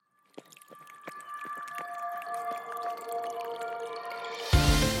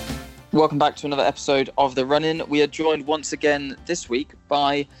Welcome back to another episode of The Run-In. We are joined once again this week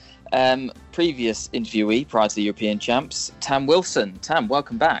by previous interviewee prior to the European Champs, Tam Wilson. Tam,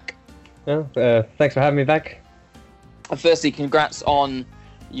 welcome back. Oh, thanks for having me back. Firstly, congrats on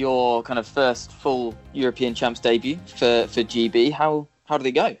your kind of first full European Champs debut for GB. How did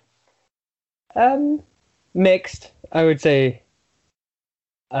it go? Mixed, I would say.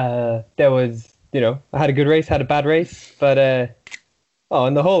 There was, I had a good race, had a bad race, but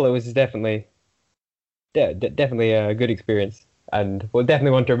on the whole, it was definitely a good experience, and we'll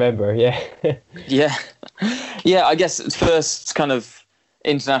definitely want to remember. Yeah. Yeah. I guess it's first kind of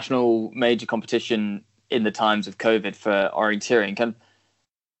international major competition in the times of COVID for orienteering. Do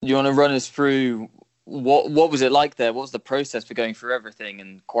you want to run us through what was it like there? What was the process for going through everything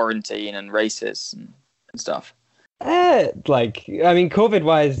and quarantine and races and stuff?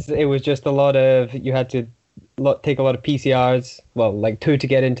 COVID-wise, it was just a lot of, you had to take a lot of PCRs, well, like 2 to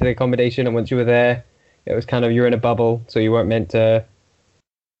get into the accommodation, and once you were there, it was kind of, you're in a bubble, so you weren't meant to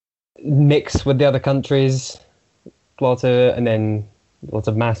mix with the other countries. Lots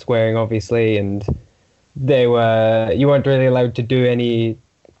of mask wearing, obviously, and you weren't really allowed to do any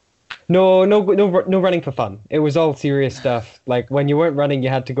no running for fun. It was all serious stuff. Like, when you weren't running, you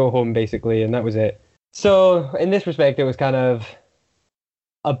had to go home, basically, and that was it. So in this respect, it was kind of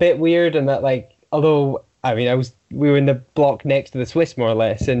a bit weird, and that, like, although we were in the block next to the Swiss, more or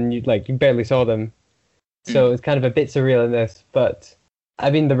less, and you barely saw them. So it was kind of a bit surreal in this. But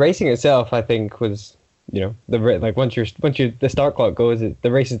the racing itself, I think, was, once the start clock goes,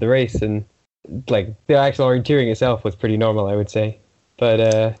 the race is the race, and like the actual orienteering itself was pretty normal, I would say.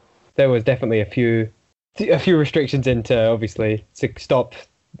 But there was definitely a few restrictions obviously to stop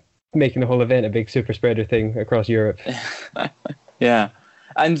making the whole event a big super spreader thing across Europe. Yeah.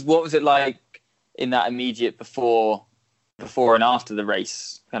 And what was it like in that immediate before and after the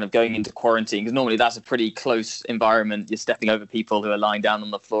race, kind of going into quarantine? Because normally that's a pretty close environment. You're stepping over people who are lying down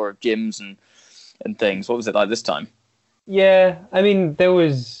on the floor of gyms and things. What was it like this time? Yeah, there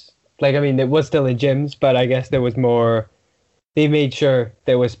was, it was still in gyms, but I guess there was more. They made sure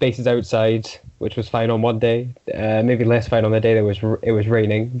there was spaces outside, which was fine on one day. Maybe less fine on the day it was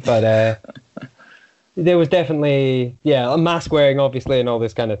raining. But there was definitely, a mask wearing, obviously, and all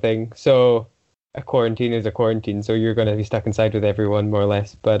this kind of thing. So a quarantine is a quarantine, so you're going to be stuck inside with everyone, more or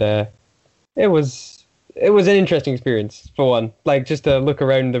less. But it was an interesting experience, for one. Like, just to look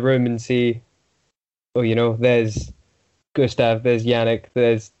around the room and see, there's Gustav, there's Yannick,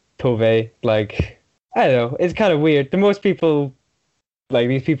 there's Tove. Like, I don't know, it's kind of weird. The most people,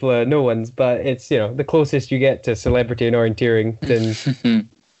 these people are no ones, but it's, the closest you get to celebrity and orienteering, then,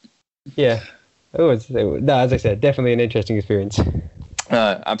 yeah. It was, as I said, definitely an interesting experience.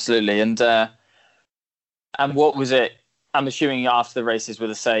 Absolutely. And what was it? I'm assuming after the races were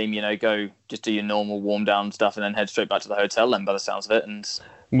the same, go just do your normal warm down stuff and then head straight back to the hotel then, by the sounds of it. And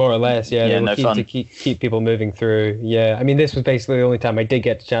more or less, yeah. They were no keen fun to keep people moving through. Yeah, this was basically the only time I did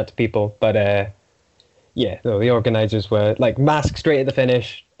get to chat to people. But the organisers were like, mask straight at the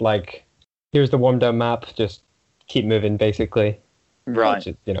finish. Like, here's the warm down map. Just keep moving, basically. Right.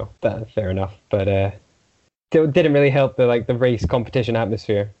 Which, that's fair enough. But it didn't really help the race competition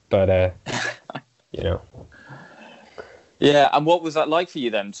atmosphere. But Yeah, and what was that like for you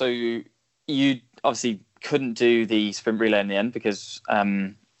then? So you obviously couldn't do the sprint relay in the end because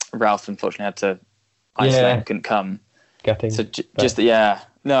Ralph unfortunately had to isolate and couldn't come. Gutting. So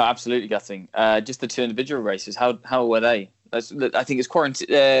absolutely gutting. Just the 2 individual races. How were they? I think it's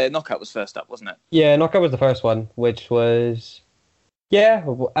quarantine. Knockout was first up, wasn't it? Yeah, Knockout was the first one, which was,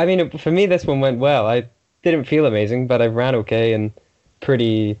 for me this one went well. I didn't feel amazing, but I ran okay and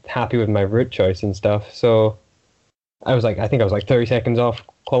pretty happy with my route choice and stuff. So I think I was 30 seconds off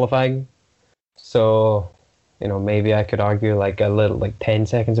qualifying. So, maybe I could argue a little 10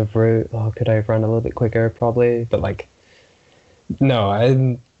 seconds of route. Oh, could I have run a little bit quicker? Probably. But no,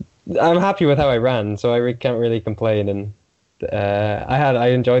 I'm happy with how I ran, so I can't really complain. And I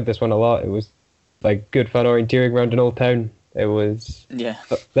enjoyed this one a lot. It was good fun orienteering around an old town. It was,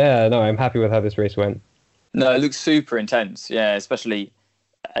 no, I'm happy with how this race went. No, it looks super intense. Yeah, especially.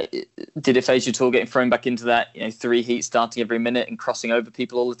 Did it phase you at all getting thrown back into that 3 heats starting every minute and crossing over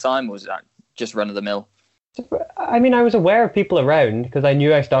people all the time, or was that just run of the mill? I was aware of people around because I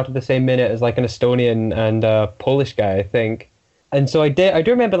knew I started the same minute as an Estonian and a Polish guy, I think, and so I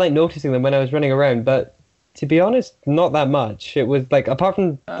do remember noticing them when I was running around, but to be honest, not that much. It was apart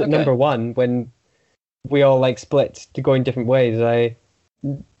from number 1 when we all split to go in different ways.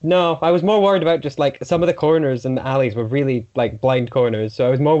 No, I was more worried about just some of the corners and the alleys were really blind corners, so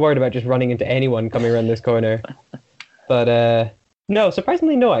I was more worried about just running into anyone coming around this corner. But No,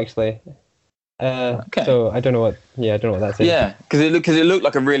 surprisingly, no, actually. Okay. So I don't know what. Yeah, I don't know what that's. Yeah, because it looked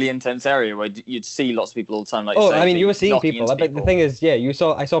like a really intense area where you'd see lots of people all the time. Like Oh, you say, I mean, you were seeing knocking people. into But the thing is, yeah,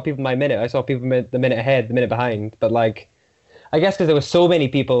 I saw people by minute. I saw people the minute ahead, the minute behind. But like, I guess because there was so many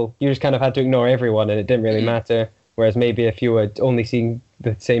people, you just kind of had to ignore everyone, and it didn't really matter. Whereas maybe if you were only seeing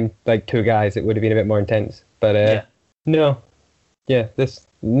the same like two guys, it would have been a bit more intense. But no, yeah,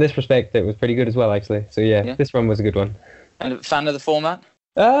 in this respect, it was pretty good as well, actually. So yeah, this run was a good one. And a fan of the format?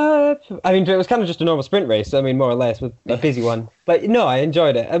 I mean, it was kind of just a normal sprint race. I mean, more or less, with a busy one. But no, I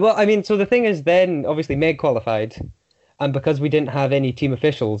enjoyed it. Well, I mean, so the thing is, then obviously Meg qualified, and because we didn't have any team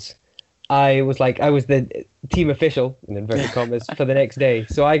officials, I was the team official in inverted commas for the next day.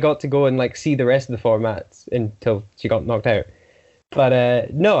 So I got to go and like see the rest of the formats until she got knocked out.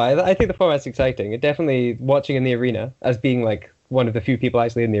 But no, I think the format's exciting. It definitely, watching in the arena as being like one of the few people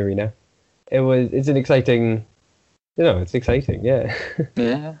actually in the arena, it's an exciting. It's exciting, yeah.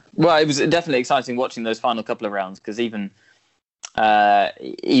 Yeah. Well, it was definitely exciting watching those final couple of rounds because even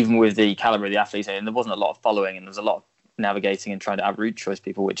with the caliber of the athletes, and there wasn't a lot of following, and there was a lot of navigating and trying to out-route choice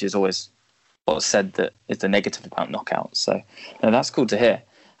people, which is always what's said that is the negative about knockouts. So that's cool to hear.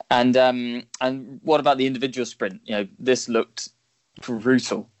 And what about the individual sprint? This looked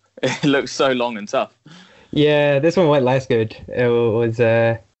brutal. It looked so long and tough. Yeah, this one went less good. It was.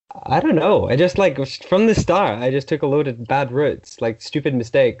 I don't know. I just from the start, I just took a load of bad routes, like stupid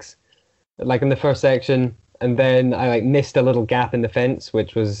mistakes, like in the first section, and then I like missed a little gap in the fence,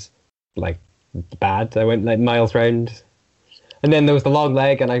 which was like bad. I went like miles round, and then there was the long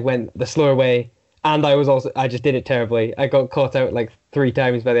leg, and I went the slower way, and I just did it terribly. I got caught out like 3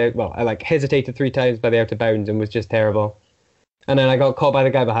 times I like hesitated 3 times by the out of bounds and was just terrible, and then I got caught by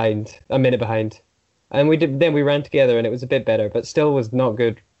the guy behind, a minute behind, and we ran together, and it was a bit better, but still was not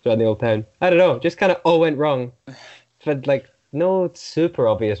good. Around the old town. I don't know, just kind of all went wrong for like no super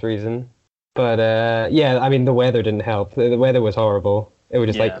obvious reason. But yeah, I mean the weather didn't help. The weather was horrible. It was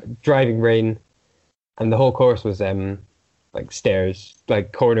just like driving rain, and the whole course was like stairs,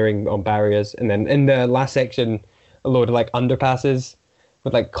 like cornering on barriers, and then in the last section a load of like underpasses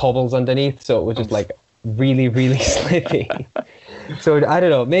with like cobbles underneath, so it was just like really, really slippy. So I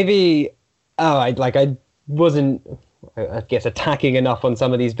don't know, maybe I wasn't, I guess, attacking enough on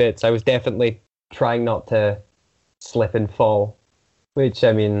some of these bits. I was definitely trying not to slip and fall, which,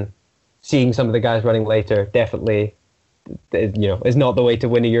 I mean, seeing some of the guys running later definitely, is not the way to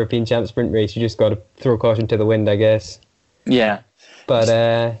win a European Champ sprint race. You just got to throw caution to the wind, I guess. Yeah. But,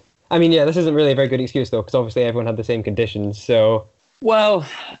 I mean, yeah, this isn't really a very good excuse, though, because obviously everyone had the same conditions, so... Well,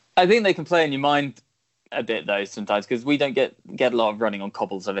 I think they can play in your mind a bit, though, sometimes, because we don't get a lot of running on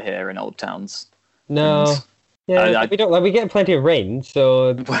cobbles over here in old towns. No... Yeah, we don't. Like, we get plenty of rain,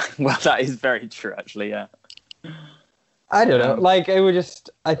 so. Well, that is very true, actually. Yeah. I don't know. Like,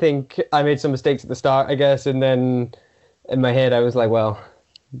 I think I made some mistakes at the start, I guess, and then in my head I was like, well,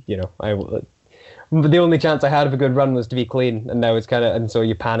 the only chance I had of a good run was to be clean, and now it's and so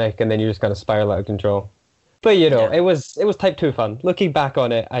you panic, and then you just kind of spiral out of control. But it was Type 2 fun. Looking back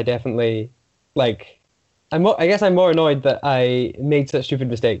on it, I definitely I guess I'm more annoyed that I made such stupid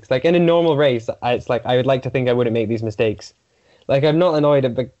mistakes. Like, in a normal race, it's like I would like to think I wouldn't make these mistakes. Like, I'm not annoyed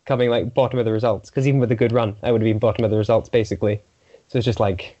at becoming, like, bottom of the results, because even with a good run, I would have been bottom of the results, basically. So it's just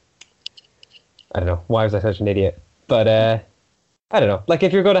like, I don't know, why was I such an idiot? But, I don't know. Like,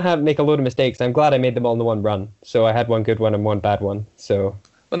 if you're going to make a load of mistakes, I'm glad I made them all in the one run. So I had one good one and one bad one, so...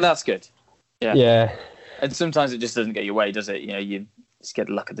 Well, that's good. Yeah. Yeah. And sometimes it just doesn't get your way, does it? You just get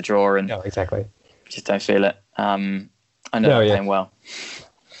the luck of the draw and... No, exactly. Just don't feel it. I know that playing well.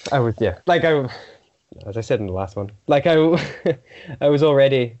 I would, yeah. Like, as I said in the last one, like I was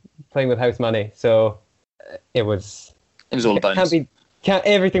already playing with house money, so it was all a bonus.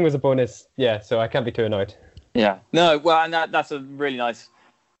 Everything was a bonus, yeah. So I can't be too annoyed. Yeah. No. Well, and that's a really nice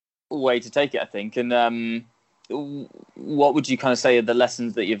way to take it, I think. And what would you kind of say are the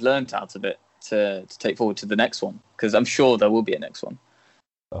lessons that you've learned out of it to take forward to the next one? Because I'm sure there will be a next one.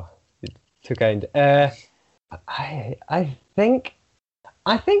 Too kind. I think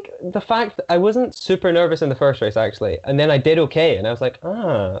the fact that I wasn't super nervous in the first race, actually, and then I did okay, and I was like,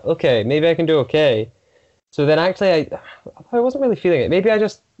 okay, maybe I can do okay. So then actually I wasn't really feeling it. Maybe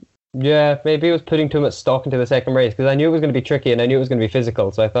maybe it was putting too much stock into the second race, because I knew it was going to be tricky and I knew it was going to be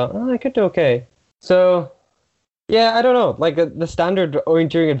physical, so I thought, I could do okay. So, yeah, I don't know, like the standard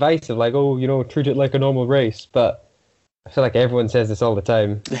orienteering advice of like, treat it like a normal race, but I feel like everyone says this all the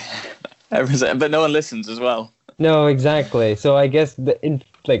time. But no one listens as well. No, exactly. So I guess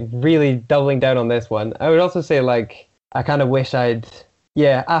really doubling down on this one, I would also say like I kind of wish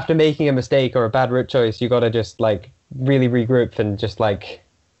after making a mistake or a bad route choice, you gotta just like really regroup and just like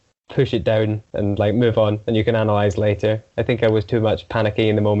push it down and like move on, and you can analyze later. I think I was too much panicky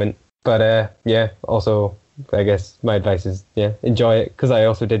in the moment, but yeah. Also, I guess my advice is enjoy it, because I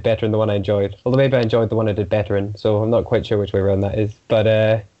also did better in the one I enjoyed. Although maybe I enjoyed the one I did better in, so I'm not quite sure which way around that is.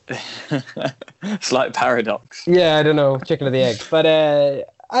 But slight paradox. Yeah, I don't know, chicken or the egg. But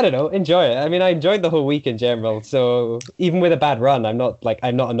I don't know, enjoy it. I mean, I enjoyed the whole week in general. So even with a bad run, I'm not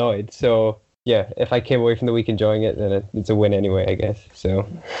annoyed. So yeah, if I came away from the week enjoying it, then it's a win anyway, I guess. So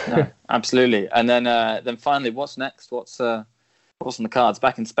no, absolutely. And then finally, what's next? What's on the cards?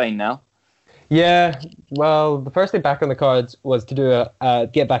 Back in Spain now. Yeah, well, the first thing back on the cards was to do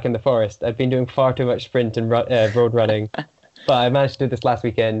get back in the forest. I've been doing far too much sprint and road running, but I managed to do this last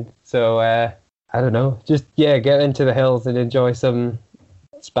weekend. So I don't know, just get into the hills and enjoy some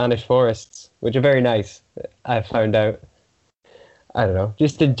Spanish forests, which are very nice. I've found out. I don't know,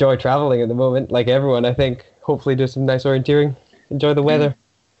 just enjoy traveling at the moment, like everyone. I think hopefully do some nice orienteering, enjoy the weather.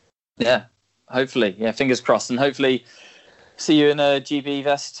 Yeah, hopefully. Yeah, fingers crossed, and hopefully see you in a GB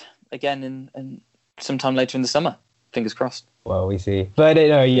vest again in sometime later in the summer. Fingers crossed. Well, we see. But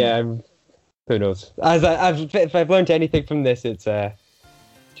who knows? If I've learned anything from this, it's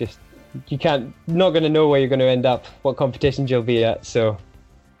just not going to know where you're going to end up, what competitions you'll be at. So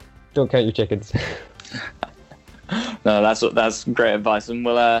don't count your chickens. No, that's great advice, and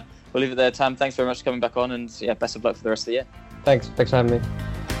we'll leave it there. Tam, thanks very much for coming back on, and best of luck for the rest of the year. Thanks for having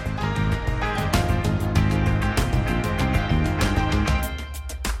me.